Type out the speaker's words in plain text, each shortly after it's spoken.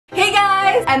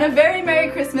and a very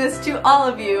Merry Christmas to all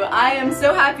of you. I am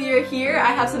so happy you're here.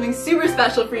 I have something super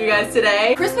special for you guys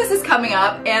today. Christmas is coming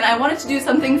up and I wanted to do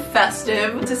something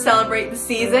festive to celebrate the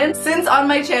season. Since on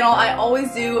my channel I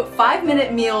always do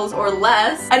 5-minute meals or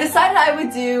less, I decided I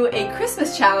would do a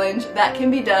Christmas challenge that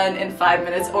can be done in 5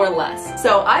 minutes or less.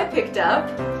 So I picked up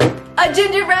a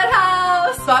gingerbread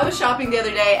house! So I was shopping the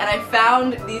other day and I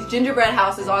found these gingerbread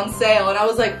houses on sale and I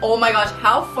was like, oh my gosh,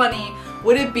 how funny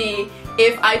would it be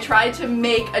if I tried to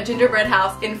make a gingerbread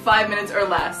house in 5 minutes or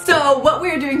less. So what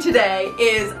we're doing today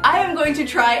is I am going to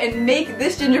try and make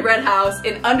this gingerbread house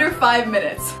in under 5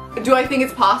 minutes. Do I think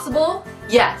it's possible?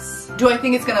 Yes. Do I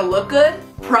think it's gonna look good?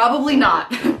 Probably not.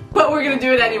 But we're gonna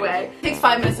do it anyway. It takes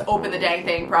 5 minutes to open the dang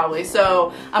thing probably,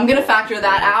 so I'm gonna factor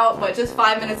that out, but just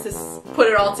 5 minutes to put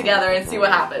it all together and see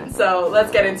what happens. So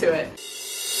let's get into it.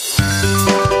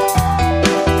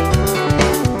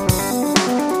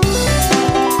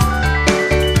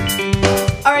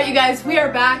 Alright you guys, we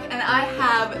are back and I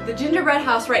have the gingerbread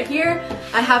house right here.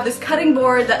 I have this cutting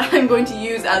board that I'm going to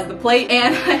use as the plate,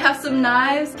 and I have some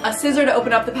knives, a scissor to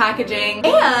open up the packaging,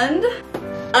 and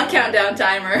a countdown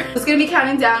timer. It's gonna be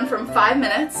counting down from 5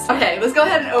 minutes. Okay, let's go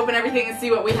ahead and open everything and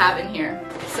see what we have in here.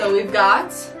 So we've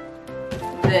got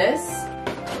this.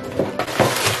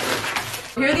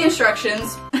 Here are the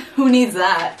instructions. Who needs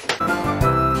that?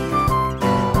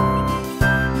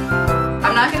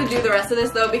 I'm not gonna do the rest of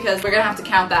this though because we're gonna have to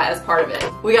count that as part of it.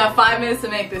 We got 5 minutes to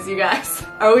make this, you guys.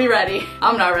 Are we ready?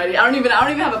 I'm not ready. I don't even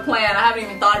have a plan. I haven't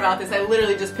even thought about this. I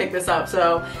literally just picked this up.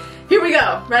 So here we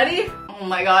go. Ready? Oh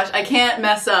my gosh, I can't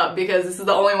mess up because this is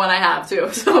the only one I have too.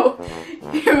 So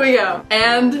here we go.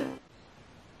 And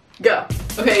go.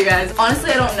 Okay you guys,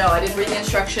 honestly I don't know. I didn't read the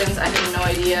instructions. I have no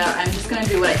idea. I'm just gonna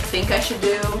do what I think I should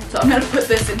do. So I'm gonna put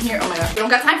this in here. Oh my gosh, we don't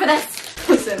got time for this.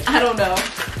 Listen, I don't know.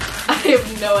 I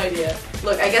have no idea.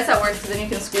 Look, I guess that works because then you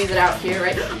can squeeze it out here,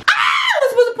 right? Ah! I was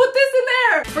supposed to put this in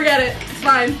there! Forget it. It's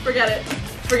fine. Forget it.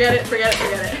 Forget it, forget it,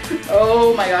 forget it.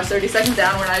 Oh my gosh, 30 seconds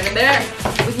down, we're not even there.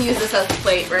 We can use this as the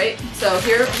plate, right? So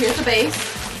here's the base.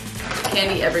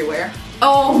 Candy everywhere.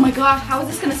 Oh my gosh, how is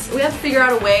this gonna, we have to figure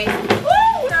out a way. Woo!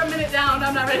 We're a minute down,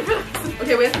 I'm not ready for this.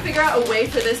 Okay, we have to figure out a way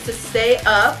for this to stay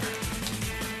up.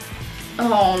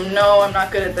 Oh no, I'm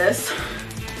not good at this.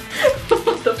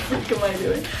 What the frick am I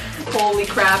doing? Holy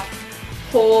crap.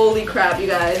 Holy crap, you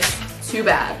guys. Too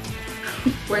bad.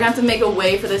 We're gonna have to make a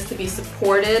way for this to be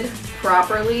supported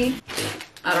properly.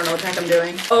 I don't know what the heck I'm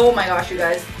doing. Oh my gosh, you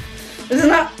guys. This is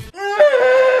not...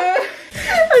 I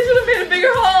should have made a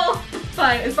bigger hole. It's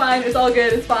fine, it's fine, it's all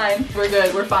good, it's fine. We're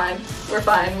good, we're fine. We're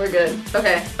fine, we're good.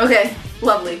 Okay, okay,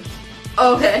 lovely.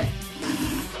 Okay.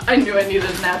 I knew I needed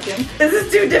a napkin. This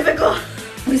is too difficult.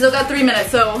 We still got 3 minutes,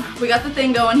 so we got the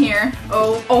thing going here.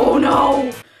 Oh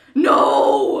no!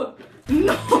 No!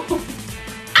 No!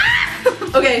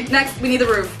 Ah! Okay, next we need the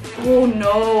roof. Oh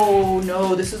no,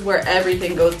 no, this is where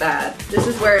everything goes bad. This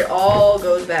is where it all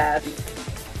goes bad.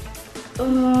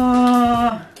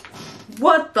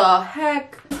 What the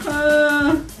heck?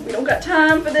 We don't got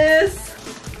time for this.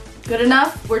 Good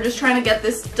enough? We're just trying to get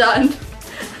this done.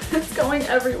 It's going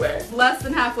everywhere. Less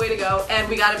than halfway to go, and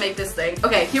we gotta make this thing.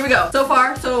 Okay, here we go. So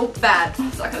far, so bad.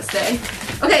 It's not gonna stay.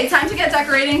 Okay, time to get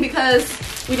decorating because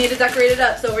we need to decorate it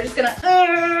up. So we're just gonna,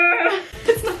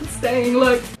 it's not staying,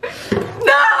 look.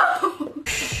 No!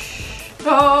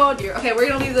 Oh dear. Okay, we're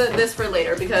gonna leave this for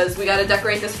later because we gotta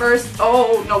decorate this first.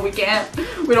 Oh, no, we can't.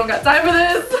 We don't got time for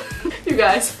this. You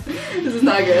guys, this is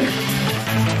not good.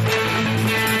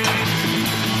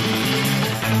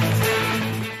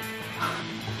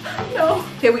 No.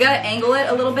 Okay, we gotta angle it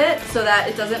a little bit so that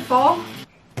it doesn't fall.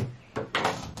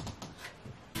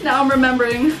 Now I'm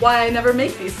remembering why I never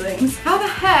make these things. How the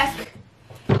heck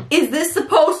is this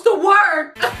supposed to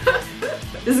work?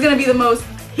 This is gonna be the most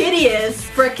hideous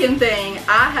frickin' thing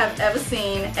I have ever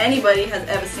seen, anybody has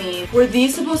ever seen. Were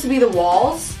these supposed to be the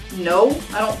walls? No,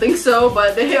 I don't think so,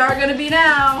 but they are gonna be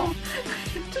now.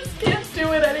 I just can't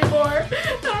do it anymore.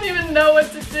 I don't even know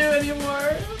what to do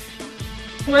anymore.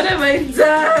 What have I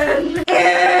done?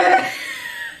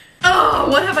 Oh,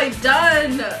 what have I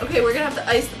done? Okay, we're gonna have to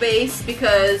ice the base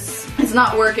because it's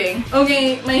not working.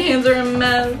 Okay, my hands are a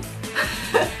mess.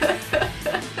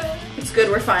 It's good,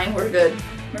 we're fine, we're good.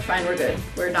 We're fine, we're good.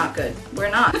 We're not good. We're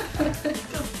not. I don't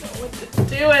know what to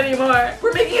do anymore.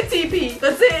 We're making a teepee.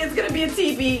 That's it, it's gonna be a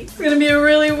teepee. It's gonna be a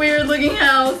really weird looking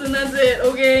house and that's it,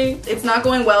 okay? It's not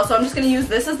going well, so I'm just gonna use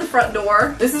this as the front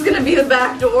door. This is gonna be the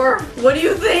back door. What do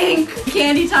you think?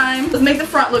 Candy time. Let's make the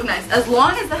front look nice. As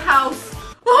long as the house,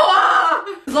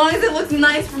 as long as it looks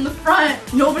nice from the front,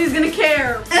 nobody's gonna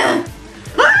care.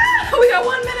 We got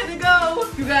 1 minute to go.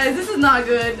 You guys, this is not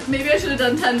good. Maybe I should have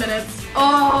done 10 minutes.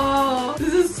 Oh,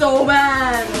 this is so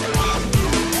bad.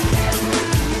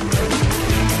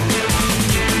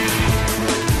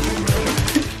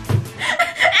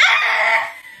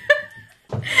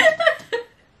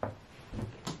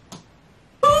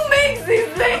 Who makes these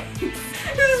things?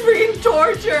 This is freaking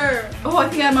torture. Oh, I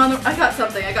think I got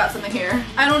something here.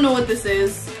 I don't know what this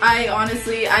is. I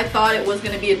thought it was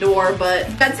gonna be a door, but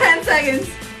got 10 seconds.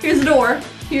 Here's the door.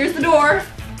 Here's the door.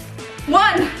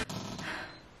 1.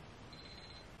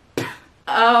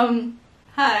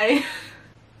 Hi.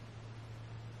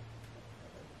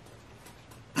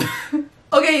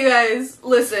 Okay, you guys,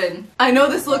 listen. I know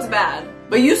this looks bad,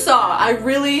 but you saw, I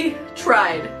really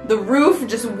tried. The roof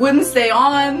just wouldn't stay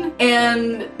on,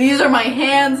 and these are my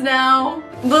hands now.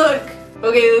 Look.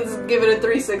 Okay, let's give it a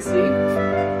 360.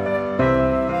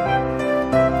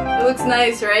 It looks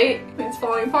nice, right? It's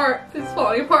falling apart. It's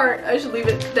falling apart. I should leave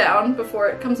it down before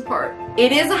it comes apart.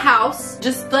 It is a house.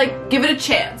 Just like, give it a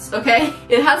chance, okay?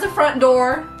 It has a front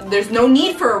door. There's no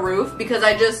need for a roof because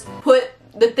I just put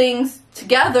the things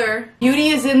together. Beauty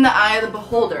is in the eye of the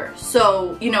beholder.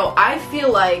 So, you know, I feel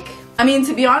like, I mean,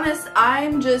 to be honest,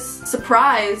 I'm just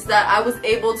surprised that I was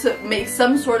able to make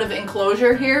some sort of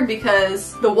enclosure here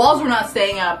because the walls were not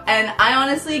staying up, and I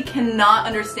honestly cannot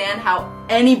understand how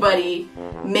anybody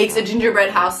makes a gingerbread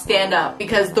house stand up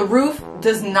because the roof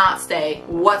does not stay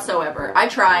whatsoever. I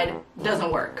tried,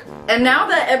 doesn't work. And now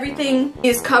that everything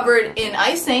is covered in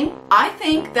icing, I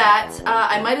think that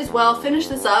I might as well finish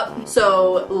this up.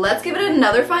 So let's give it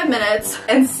another 5 minutes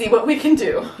and see what we can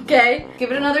do, okay?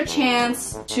 Give it another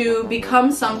chance to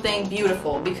become something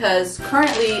beautiful because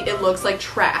currently it looks like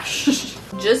trash.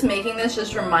 Just making this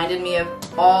just reminded me of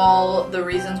all the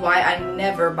reasons why I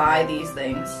never buy these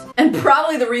things. And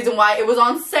probably the reason why it was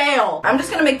on sale. I'm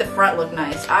just gonna make the front look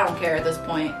nice. I don't care at this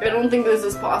point. I don't think this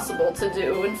is possible to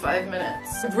do in 5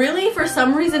 minutes. Really, for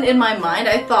some reason in my mind,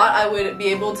 I thought I would be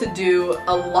able to do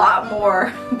a lot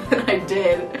more than I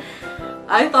did.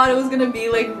 I thought it was gonna be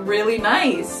like really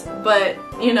nice, but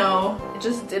you know, it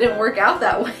just didn't work out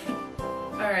that way.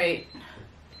 All right.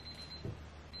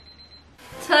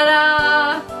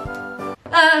 Ta-da!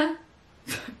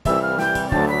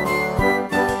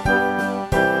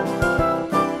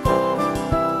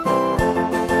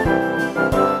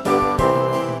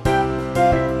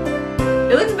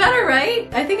 It looks better, right?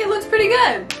 I think it looks pretty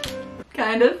good.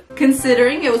 Kind of.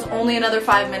 Considering it was only another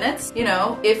 5 minutes, you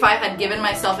know, if I had given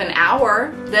myself an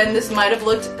hour, then this might have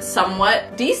looked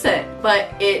somewhat decent. But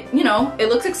it, you know, it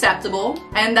looks acceptable,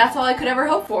 and that's all I could ever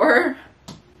hope for.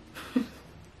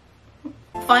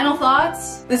 Final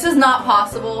thoughts? This is not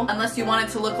possible unless you want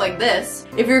it to look like this.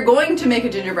 If you're going to make a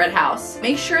gingerbread house,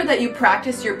 make sure that you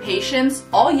practice your patience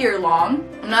all year long.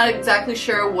 I'm not exactly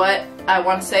sure what I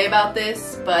want to say about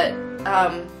this, but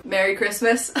Merry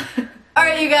Christmas.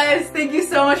 Alright you guys, thank you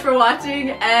so much for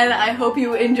watching, and I hope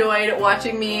you enjoyed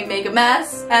watching me make a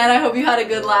mess, and I hope you had a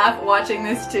good laugh watching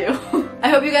this too. I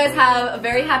hope you guys have a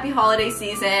very happy holiday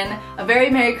season, a very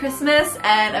Merry Christmas,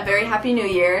 and a very Happy New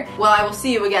Year. Well, I will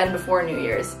see you again before New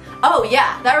Year's. Oh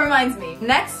yeah, that reminds me.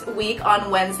 Next week on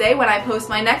Wednesday, when I post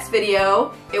my next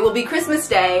video, it will be Christmas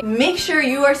Day. Make sure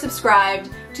you are subscribed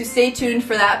to stay tuned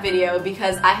for that video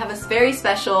because I have a very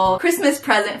special Christmas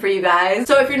present for you guys.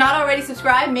 So if you're not already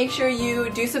subscribed, make sure you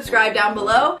do subscribe down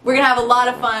below. We're gonna have a lot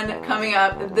of fun coming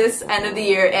up this end of the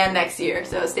year and next year,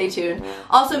 so stay tuned.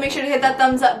 Also, make sure to hit that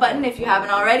thumbs up button if you haven't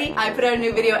already. I put out a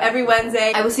new video every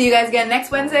Wednesday. I will see you guys again next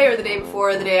Wednesday or the day before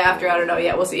or the day after, I don't know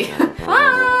yet, we'll see.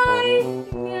 Bye!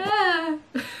 Yeah.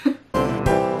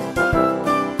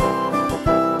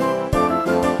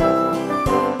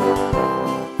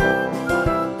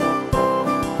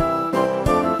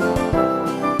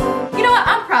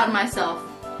 Myself.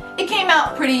 It came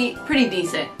out pretty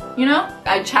decent, you know?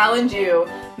 I challenge you,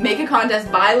 make a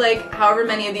contest, buy like however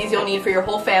many of these you'll need for your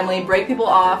whole family, break people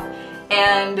off,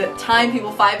 and time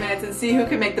people 5 minutes and see who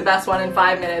can make the best one in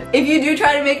 5 minutes. If you do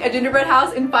try to make a gingerbread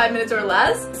house in 5 minutes or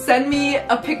less, send me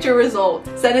a picture result.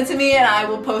 Send it to me and I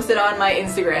will post it on my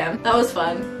Instagram. That was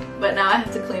fun, but now I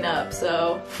have to clean up,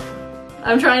 so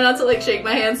I'm trying not to like shake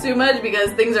my hands too much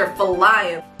because things are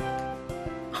flying.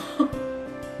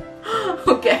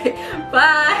 Okay,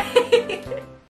 bye!